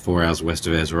brother lives 4 hours west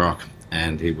of Ayers Rock,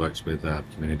 and he works with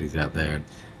communities out there. And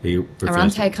he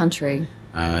prefers Arunte country.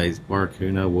 He's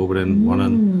Warrakuna, Warburton,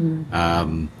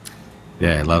 Wannon.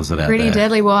 Yeah, he loves it out Pretty there.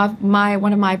 Deadly. Well,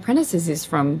 one of my apprentices is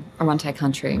from Arunte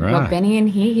country. Right. Got Benny in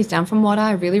here. He's down from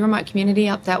Wada, a really remote community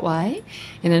up that way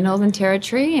in the Northern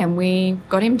Territory, and we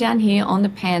got him down here on the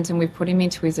pans and we've put him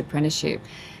into his apprenticeship.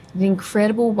 An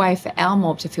incredible way for our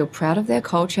mob to feel proud of their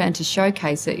culture and to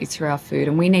showcase it is through our food,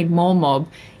 and we need more mob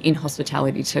in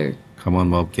hospitality too. Come on,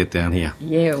 mob, get down here.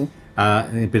 Yeah.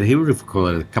 But he would call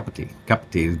it a cup of tea. Cup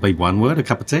of tea would be one word, a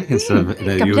cup of tea, instead of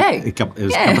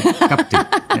cup of tea.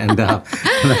 And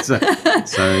that's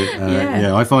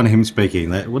I find him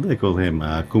speaking. What do they call him?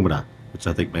 Kumara, which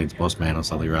I think means boss man or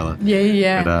something or other.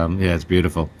 Yeah. But it's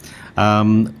beautiful.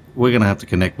 We're going to have to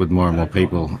connect with more and more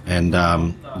people and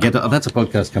that's a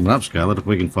podcast coming up, Scarlett, if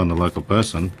we can find a local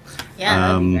person.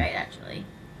 Yeah, that'd be great, actually.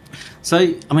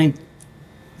 So, I mean,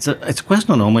 it's a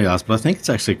question I normally ask, but I think it's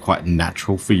actually quite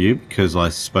natural for you because I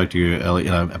spoke to you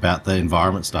earlier, about the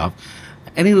environment stuff.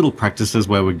 Any little practices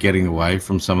where we're getting away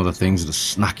from some of the things that are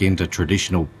snuck into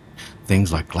traditional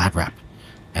things like glad wrap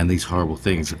and these horrible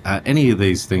things? Any of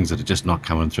these things that are just not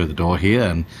coming through the door here?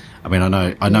 And I mean,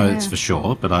 I know it's for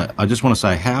sure, but I just want to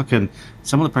say, how can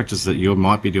some of the practices that you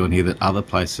might be doing here that other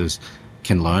places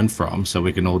can learn from, so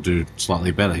we can all do slightly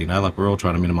better, like we're all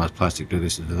trying to minimise plastic, do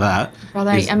this and do that.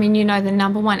 Brother, I mean, the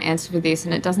number one answer for this,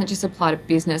 and it doesn't just apply to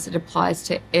business, it applies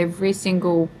to every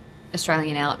single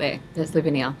Australian out there that's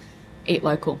living here. Eat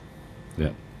local. Yeah.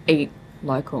 Eat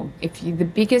local. The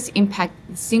biggest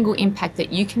single impact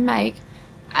that you can make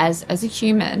as a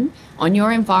human on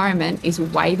your environment is the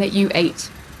way that you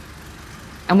eat.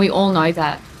 And we all know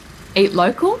that. Eat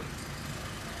local,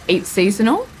 eat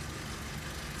seasonal,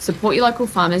 support your local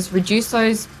farmers, reduce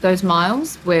those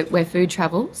miles where food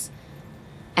travels,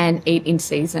 and eat in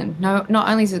season. Not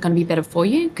only is it going to be better for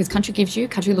you, because country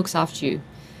looks after you.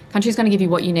 Country's going to give you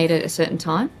what you need at a certain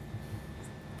time.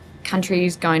 Country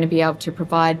is going to be able to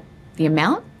provide the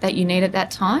amount that you need at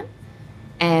that time,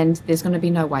 and there's going to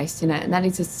be no waste in it. And that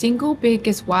is the single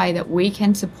biggest way that we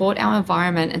can support our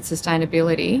environment and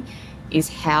sustainability, is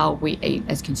how we eat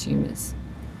as consumers.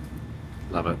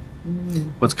 Love it.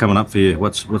 What's coming up for you?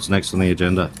 What's next on the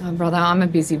agenda? Oh, brother, I'm a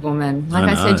busy woman. Like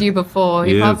I said to you before,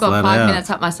 if I've got 5 minutes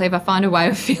up my sleeve, I find a way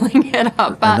of filling it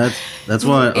up. But that's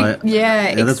why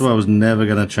that's why I was never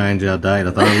going to change our date.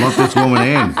 I thought I'd lock this woman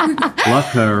in, lock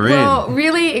her in. Well,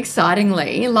 really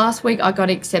excitingly, last week I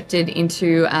got accepted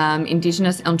into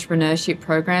indigenous entrepreneurship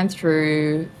program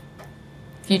through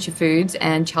Future Foods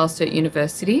and Charles Sturt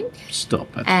University.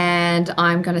 Stop it. And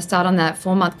I'm going to start on that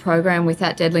 4-month program with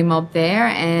that deadly mob there,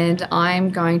 and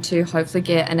I'm going to hopefully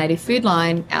get a native food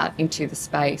line out into the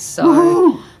space. So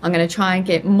Woo-hoo! I'm going to try and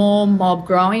get more mob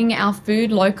growing our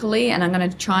food locally, and I'm going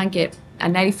to try and get a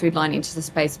native food line into the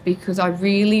space because I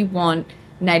really want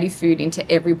native food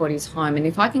into everybody's home. And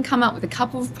if I can come up with a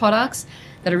couple of products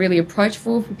that are really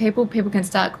approachable for people can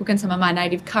start cooking some of my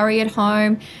native curry at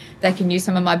home. They can use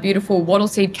some of my beautiful wattle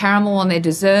seed caramel on their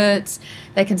desserts.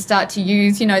 They can start to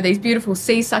use, these beautiful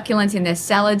sea succulents in their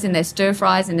salads, in their stir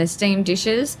fries, in their steamed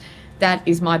dishes. That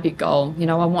is my big goal.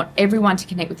 I want everyone to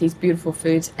connect with these beautiful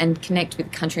foods and connect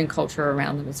with the country and culture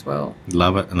around them as well.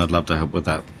 Love it, and I'd love to help with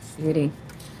that. Beauty.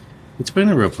 It's been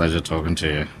a real pleasure talking to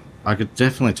you. I could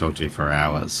definitely talk to you for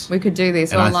hours. We could do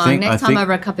this all long. Next time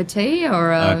over a cup of tea or,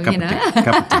 cup of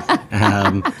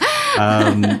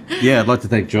tea. I'd like to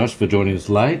thank Josh for joining us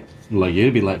late. I'd like you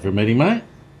to be late for a meeting, mate.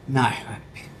 No.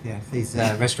 Yeah, these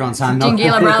restaurants are not... Jingi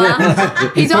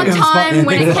Wallah. He's on time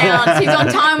when it counts. He's on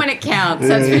time when it counts,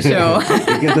 that's for sure.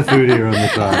 You get the food here on the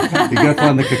time. You go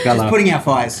find the Karkalla. Just putting out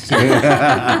fires.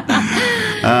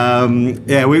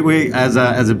 We as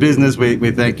a business,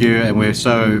 we thank you, and we're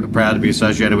so proud to be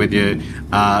associated with you.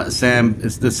 Sam,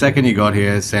 it's the second you got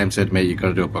here, Sam said to me, you've got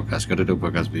to do a podcast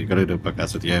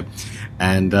with you.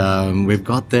 And we've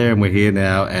got there and we're here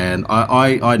now, and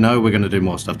I know we're going to do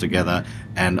more stuff together,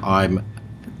 and I'm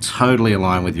totally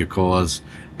aligned with your cause.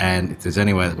 And if there's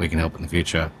any way that we can help in the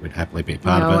future, we'd happily be a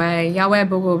part of it. Widjabul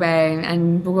Wia-bul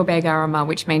and Bundjalung Garama,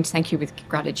 which means thank you with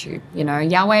gratitude.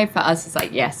 Yahweh for us is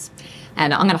like yes.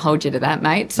 And I'm going to hold you to that,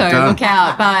 mate. So look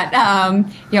out. But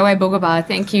Yahweh Bugaba,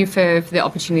 thank you for the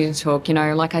opportunity to talk.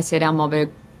 Like I said, our mob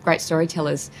are great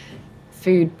storytellers.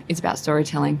 Food is about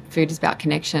storytelling. Food is about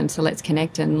connection. So let's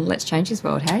connect and let's change this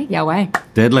world, hey? Yahweh.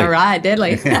 Deadly. All right,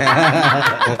 deadly. You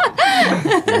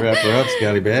wrap her up,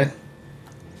 Scotty Bear.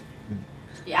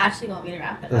 You actually want me to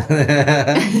wrap it up.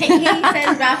 He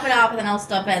says wrap it up and then I'll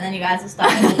stop it and then you guys will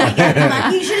stop it. I'm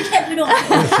like, you should have kept it on.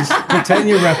 Pretend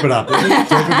you wrap it up.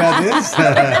 Talk about this.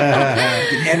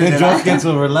 The Josh gets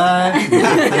all relaxed.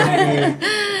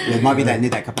 Yeah, it might be that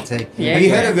need that cup of tea. Yeah, have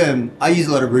you heard of I use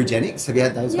a lot of Rugenics. Have you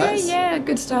had those guys? Yeah,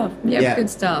 good stuff. Yeah, good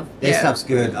stuff. Their stuff's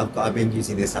good. I've been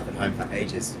using their stuff at home for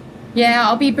ages. Yeah,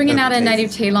 I'll be bringing out a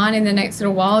native tea line in the next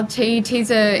little while.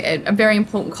 Tea's a very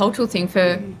important cultural thing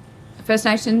for First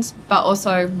Nations, but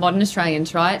also modern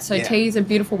Australians, right? So tea is a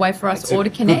beautiful way for us all to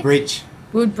connect.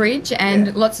 Good bridge,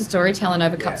 and lots of storytelling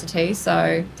over cups of tea.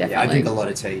 So definitely. Yeah, I drink a lot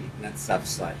of tea, and that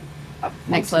stuff's like up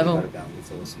next level.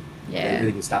 It's awesome. Yeah,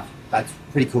 really good stuff. That's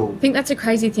pretty cool. I think that's a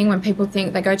crazy thing when people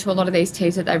think they go to a lot of these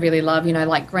teas that they really love.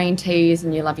 Like green teas,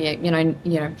 and you love your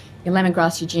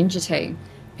lemongrass, your ginger tea.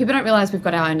 People don't realise we've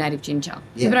got our own native ginger.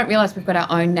 Yeah. People don't realise we've got our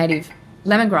own native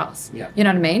lemongrass. Yeah. You know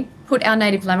what I mean? Put our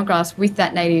native lemongrass with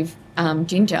that native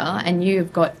ginger, and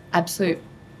you've got absolute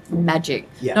magic.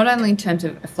 Yeah. Not only in terms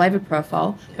of a flavour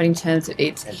profile, but in terms of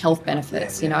its health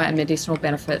benefits, and medicinal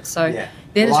benefits. So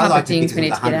they're the type of things we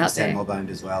need to get out there. Mob owned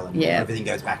as well, and everything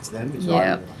goes back to them. Which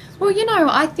I really like. Well,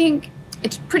 I think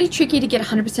it's pretty tricky to get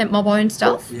 100% mob owned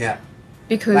stuff. Yeah.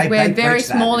 Because we're very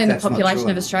small in the population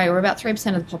of Australia. We're about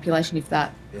 3% of the population, if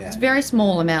that. Yeah. It's a very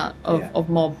small amount of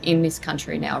mob in this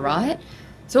country now, right?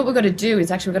 So what we've got to do is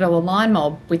actually we've got to align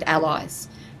mob with allies.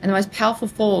 And the most powerful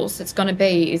force it's going to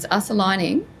be is us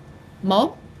aligning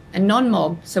mob and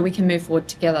non-mob so we can move forward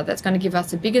together. That's going to give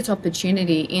us the biggest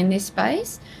opportunity in this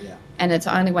space. Yeah. And it's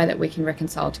the only way that we can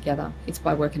reconcile together. It's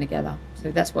by working together.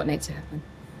 So that's what needs to happen.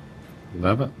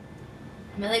 Love it.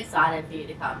 I'm really excited for you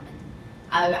to come.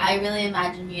 And I really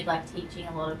imagine you'd teaching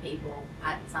a lot of people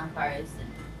at Suncoast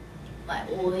and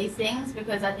all these things,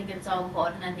 because I think it's so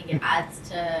important. I think it adds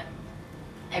to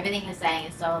everything you're saying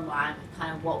is so aligned with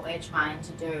kind of what we're trying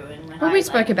to do. And we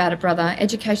spoke about it, brother.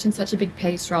 Education's such a big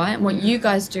piece, right? And what you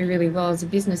guys do really well as a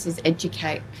business is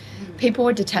educate. People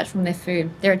are detached from their food.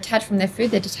 They're attached from their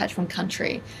food. They're detached from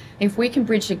country. If we can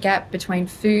bridge the gap between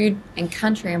food and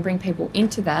country and bring people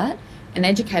into that and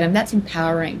educate them, that's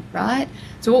empowering, right?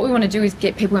 So what we want to do is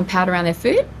get people empowered around their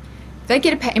food. If they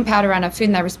get empowered around our food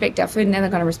and they respect our food, and then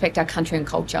they're going to respect our country and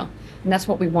culture. And that's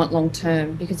what we want long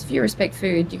term, because if you respect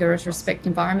food, you've got to respect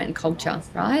environment and culture,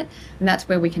 right? And that's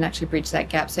where we can actually bridge that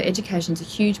gap. So education's a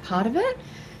huge part of it.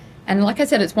 And like I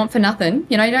said, it's want for nothing.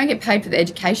 You don't get paid for the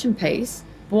education piece.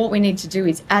 But what we need to do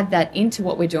is add that into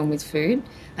what we're doing with food.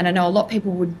 And I know a lot of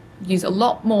people would use a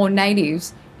lot more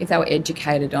natives if they were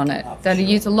educated on it. They'd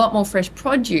use a lot more fresh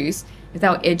produce if they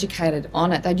were educated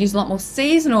on it. They'd use a lot more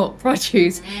seasonal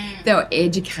produce if they were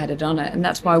educated on it. And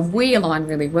that's why we align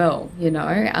really well,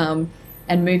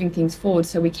 and moving things forward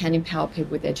so we can empower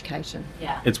people with education.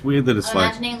 Yeah. It's weird that it's I'm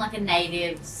imagining like a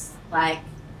natives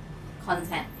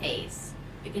content piece.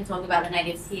 We can talk about the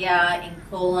natives here in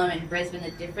Coolum and Brisbane,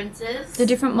 the differences. The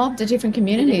different the different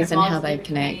communities and how they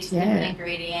connect. Different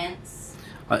ingredients.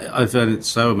 I found it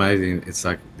so amazing. It's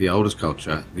like the oldest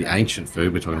culture, the ancient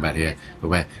food we're talking about here, but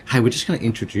we're just going to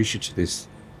introduce you to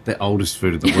the oldest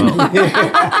food of the world.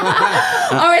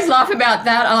 I always laugh about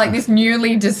that. I like this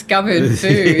newly discovered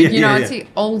food. It's the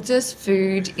oldest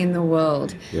food in the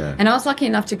world. Yeah. And I was lucky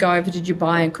enough to go over to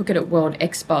Dubai and cook it at World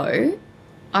Expo.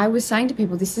 I was saying to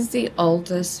people, this is the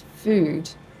oldest food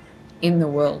in the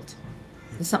world.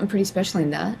 There's something pretty special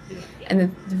in that. And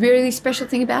the really special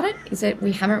thing about it is that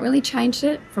we haven't really changed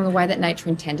it from the way that nature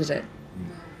intended it.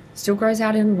 Still grows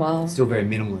out in the wild. Still very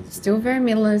minimalist. Still very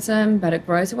minimalism, but it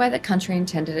grows the way that country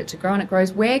intended it to grow, and it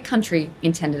grows where country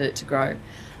intended it to grow.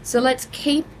 So let's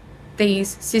keep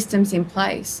these systems in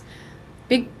place.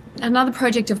 Another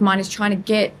project of mine is trying to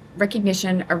get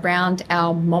recognition around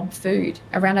our mob food,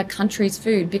 around our country's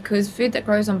food, because food that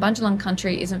grows on Bundjalung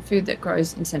country isn't food that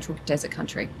grows in Central Desert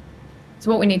country. So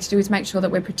what we need to do is make sure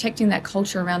that we're protecting that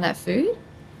culture around that food.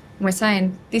 And we're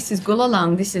saying, this is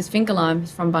Gullalung, this is Fingalime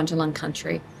from Bundjalung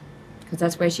country, because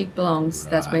that's where she belongs,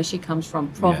 that's where she comes from,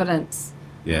 Providence.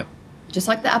 Yeah. Just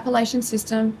like the Appalachian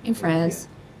system in France,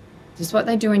 just what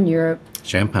they do in Europe.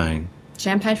 Champagne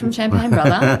from Champagne,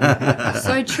 brother.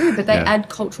 So true, but they add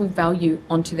cultural value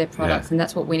onto their products, and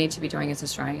that's what we need to be doing as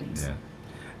Australians. Yeah.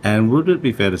 And would it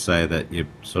be fair to say that you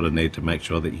sort of need to make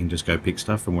sure that you can just go pick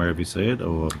stuff from wherever you see it,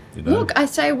 or Look, I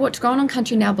say what's grown on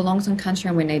country now belongs on country,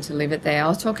 and we need to leave it there. I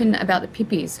was talking about the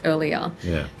pippies earlier.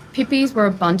 Yeah. Pippies were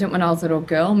abundant when I was a little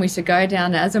girl, and we used to go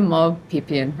down as a mob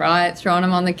pipping, right? Throwing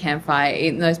them on the campfire,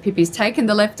 eating those pippies, taking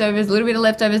the leftovers, a little bit of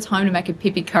leftovers home to make a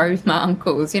pippi curry with my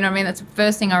uncles. You know what I mean? That's the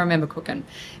first thing I remember cooking,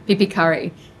 pippi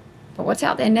curry. But what's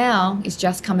out there now is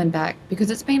just coming back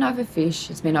because it's been overfished,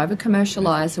 it's been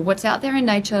over-commercialised. So what's out there in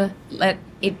nature, let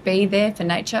it be there for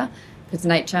nature, because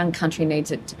nature and country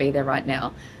needs it to be there right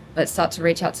now. Let's start to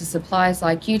reach out to suppliers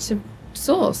like you to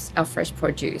source our fresh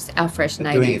produce, our fresh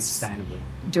natives.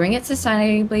 Doing it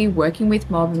sustainably, working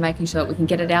with mob and making sure that we can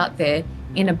get it out there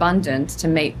in abundance to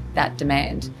meet that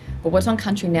demand. But what's on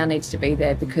country now needs to be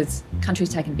there because country's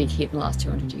taken a big hit in the last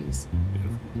 200 years.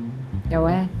 Go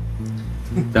away.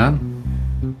 Done?